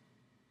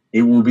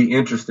 It will be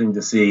interesting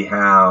to see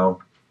how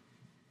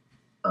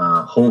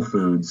Whole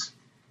Foods,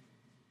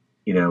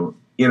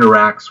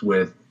 interacts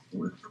with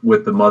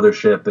the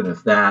mothership, and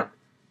if that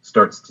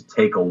starts to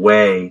take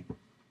away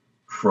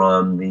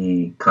from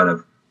the kind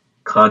of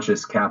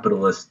conscious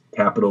capitalist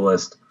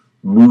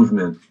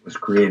movement was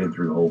created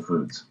through Whole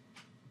Foods.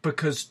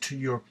 Because to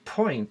your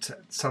point,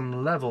 at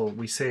some level,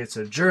 we say it's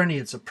a journey,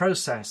 it's a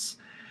process,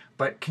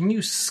 but can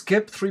you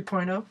skip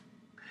 3.0?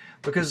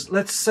 Because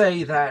let's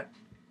say that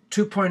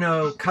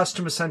 2.0,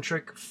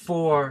 customer-centric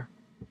for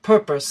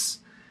purpose,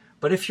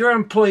 but if your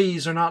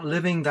employees are not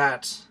living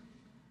that,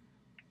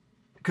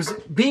 because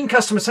being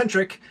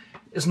customer-centric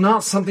is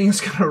not something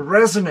that's going to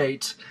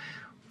resonate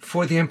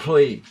for the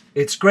employee.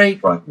 It's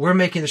great. Right. We're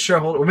making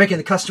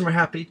the customer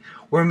happy.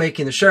 We're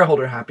making the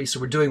shareholder happy. So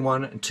we're doing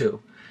 1 and 2.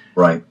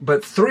 Right.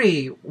 But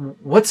 3,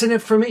 what's in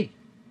it for me?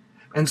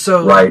 And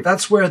so right.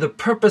 That's where the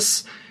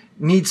purpose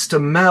needs to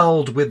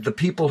meld with the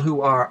people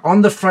who are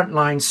on the front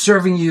line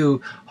serving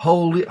you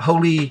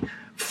holy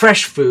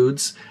fresh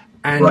foods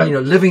and right.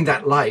 Living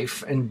that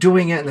life and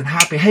doing it and then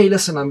happy. Hey,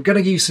 listen, I'm going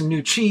to give you some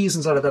new cheese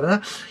and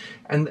da.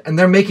 And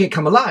they're making it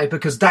come alive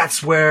because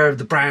that's where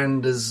the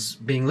brand is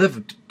being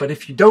lived. But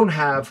if you don't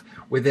have,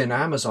 within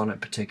Amazon in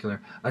particular,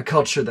 a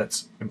culture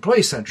that's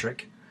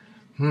employee-centric,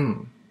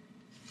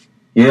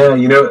 Yeah,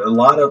 a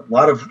lot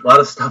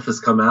of stuff has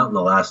come out in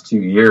the last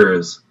 2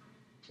 years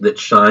that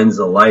shines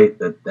a light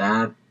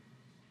that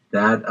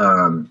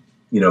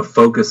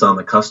focus on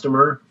the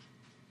customer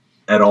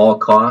at all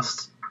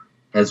costs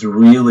has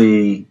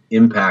really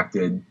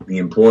impacted the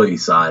employee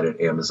side at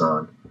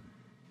Amazon.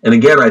 And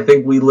again, I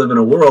think we live in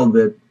a world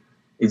that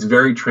it's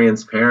very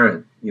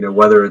transparent,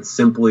 whether it's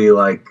simply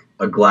like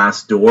a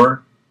glass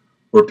door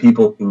where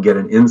people can get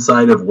an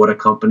insight of what a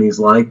company's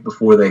like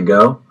before they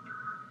go.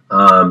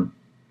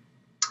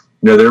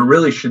 There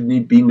really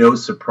should be no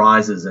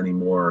surprises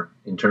anymore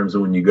in terms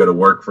of when you go to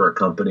work for a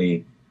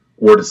company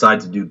or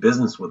decide to do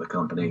business with a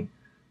company,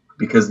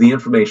 because the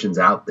information's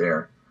out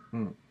there.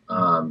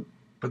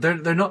 But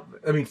they're not,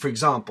 for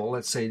example,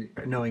 let's say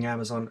knowing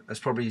Amazon as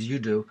probably as you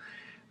do,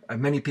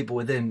 many people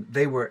within,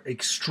 they were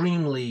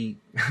extremely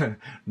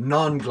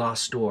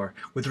non-Glassdoor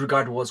with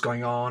regard to what's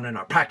going on and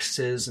our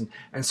practices.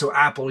 And so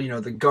Apple,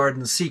 the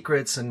garden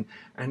secrets and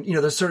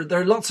there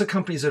are lots of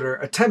companies that are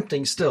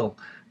attempting still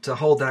to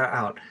hold that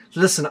out.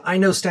 Listen, I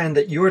know, Stan,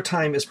 that your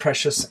time is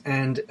precious,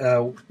 and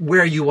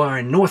where you are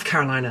in North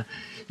Carolina,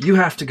 you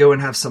have to go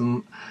and have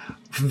some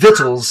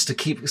victuals to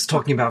keep us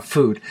talking about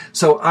food.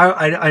 So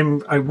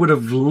I would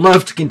have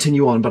loved to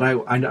continue on, but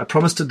I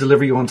promised to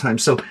deliver you on time.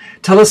 So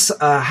tell us,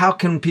 how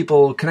can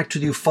people connect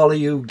with you, follow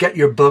you, get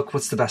your book?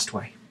 What's the best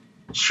way?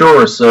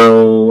 Sure.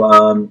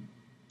 So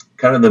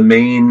kind of the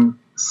main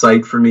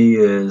site for me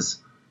is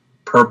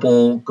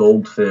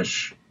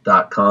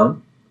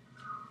purplegoldfish.com.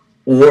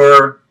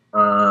 Or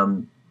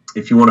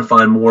if you want to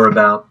find more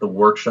about the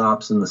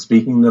workshops and the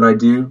speaking that I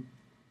do,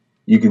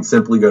 you can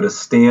simply go to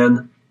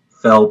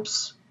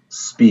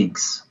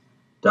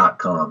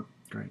stanphelpsspeaks.com.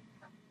 Great.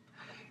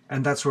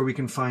 And that's where we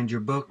can find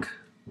your book,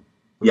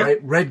 Yeah.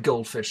 right? Red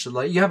Goldfish. So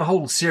you have a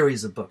whole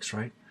series of books,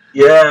 right?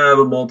 Yeah, I have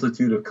a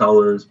multitude of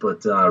colors,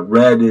 but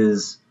red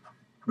is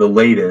the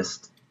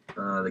latest.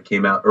 that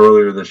came out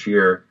earlier this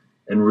year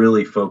and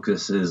really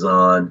focuses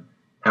on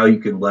how you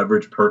can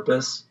leverage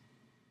purpose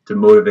to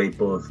motivate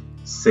both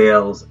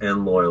sales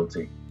and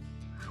loyalty.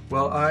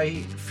 Well,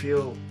 I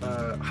feel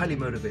highly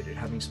motivated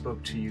having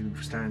spoke to you,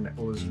 Stan. It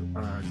was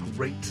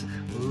great.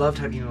 Loved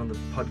having you on the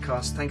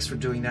podcast. Thanks for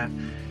doing that.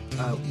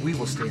 We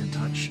will stay in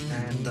touch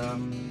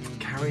and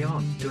carry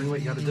on doing what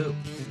you got to do.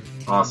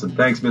 Awesome.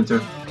 Thanks, Minter.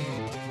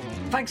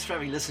 Thanks for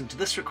having listened to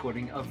this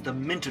recording of the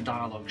Minter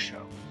Dialogue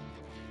Show.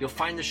 You'll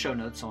find the show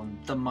notes on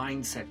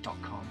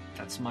themindset.com.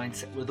 That's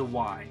mindset with a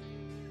Y,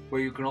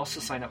 where you can also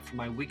sign up for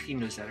my weekly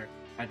newsletter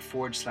at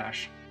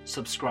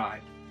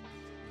 /subscribe.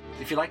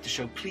 If you like the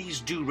show,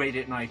 please do rate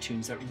it in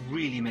iTunes. That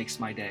really makes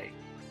my day.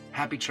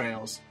 Happy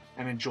trails,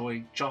 and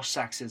enjoy Josh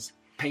Sachs's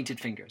Painted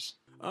Fingers.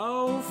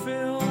 Oh,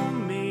 fill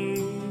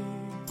me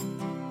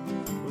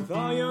with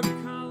all your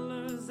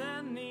colors,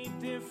 any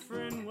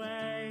different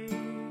way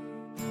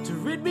to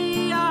rid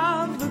me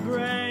of the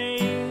gray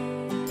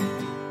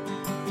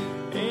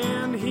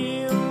and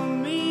heal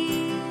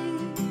me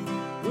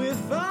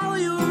with all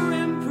your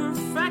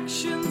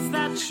imperfections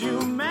that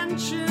you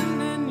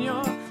mention in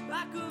your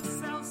lack of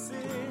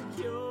self-security.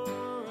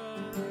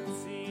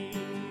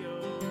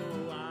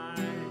 Oh, I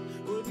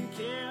wouldn't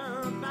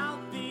care about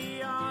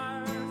the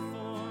art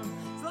form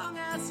as long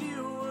as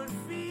you would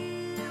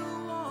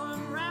feel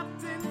warm,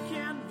 wrapped in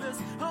canvas.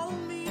 Hold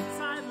me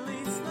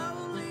tightly,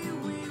 slowly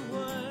we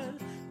would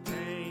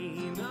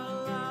paint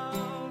a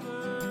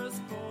lover's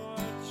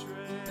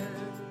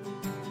portrait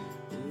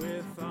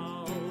with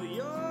all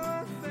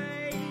your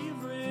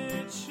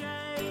favorite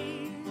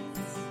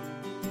shades,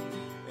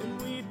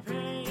 and we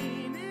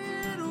paint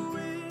it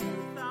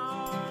with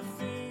our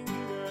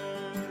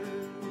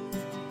fingers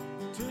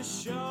to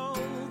show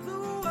the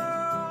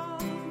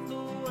world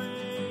the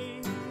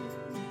way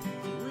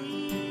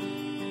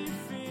we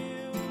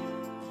feel.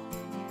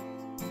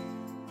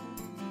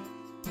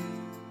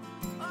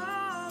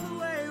 Oh, the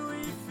way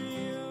we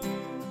feel.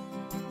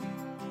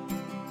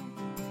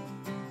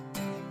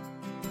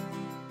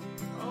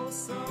 Oh,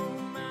 so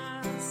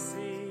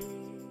messy.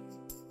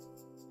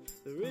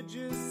 The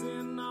ridges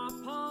in our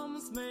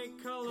palms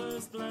make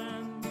colors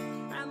blend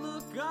and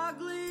look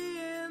ugly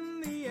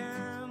in the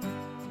end,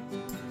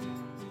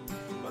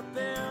 but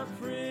they're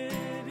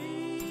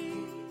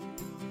pretty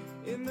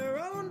in their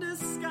own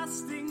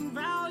disgusting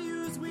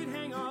values. We'd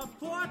hang our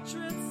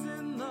portraits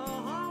in the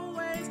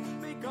hallways,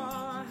 make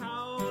our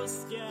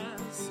house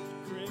guests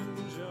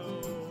cringe.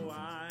 Oh,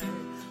 I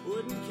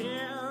wouldn't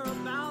care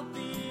about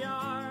the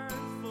art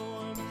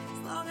form as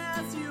long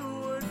as you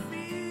would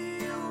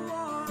feel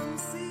warm,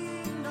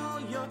 seeing all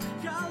your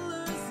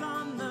colors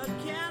on the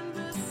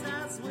canvas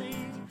as we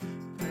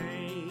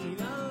paint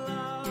a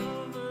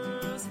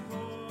lover's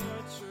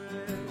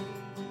portrait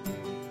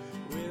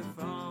with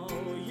all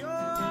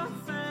your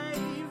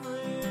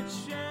favorite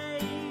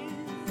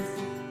shades,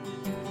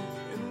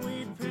 and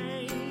we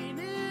paint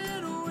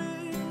it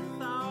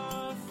with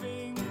our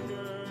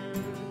fingers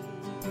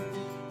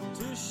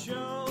to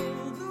show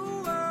the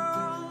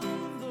world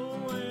the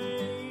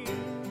way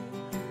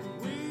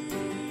we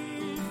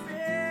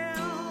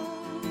feel.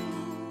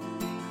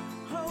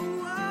 Oh,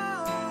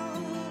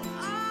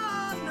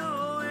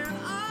 knowing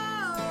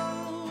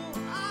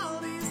all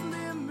these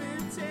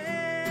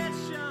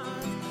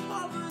limitations,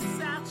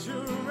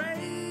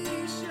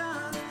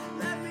 oversaturation.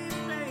 Let me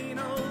paint,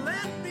 oh,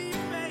 let me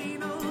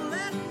paint, oh,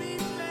 let me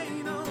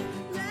paint, oh,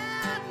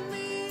 let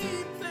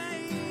me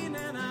paint,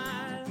 and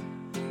I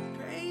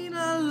paint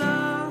a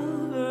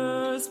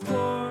lover's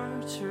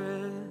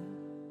portrait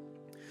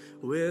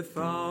with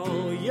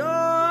all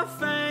your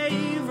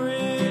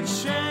favorite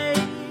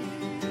shades,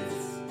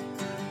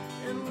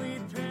 and we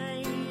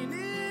paint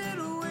it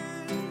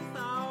with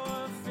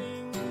our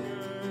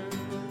fingers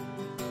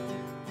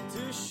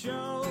to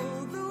show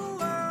the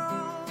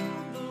world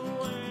the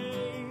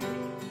way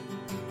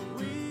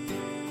we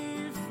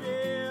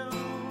feel.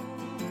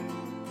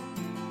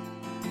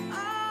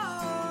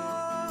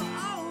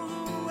 Oh,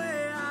 the way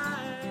I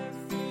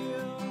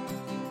feel.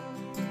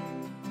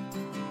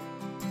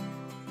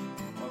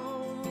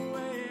 Oh, the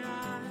way I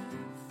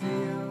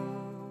feel.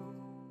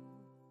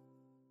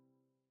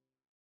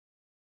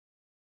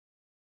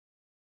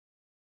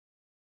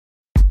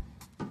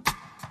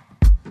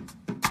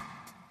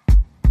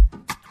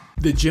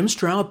 The Jim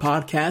Stroud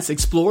Podcast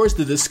explores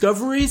the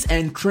discoveries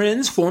and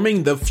trends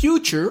forming the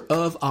future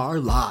of our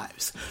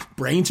lives.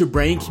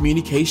 Brain-to-brain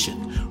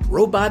communication,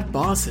 robot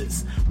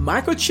bosses,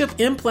 microchip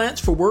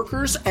implants for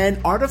workers,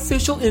 and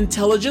artificial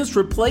intelligence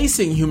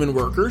replacing human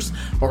workers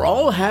are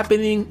all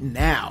happening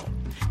now.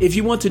 If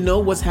you want to know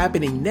what's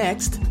happening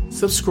next,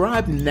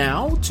 subscribe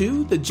now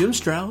to the Jim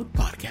Stroud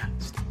Podcast.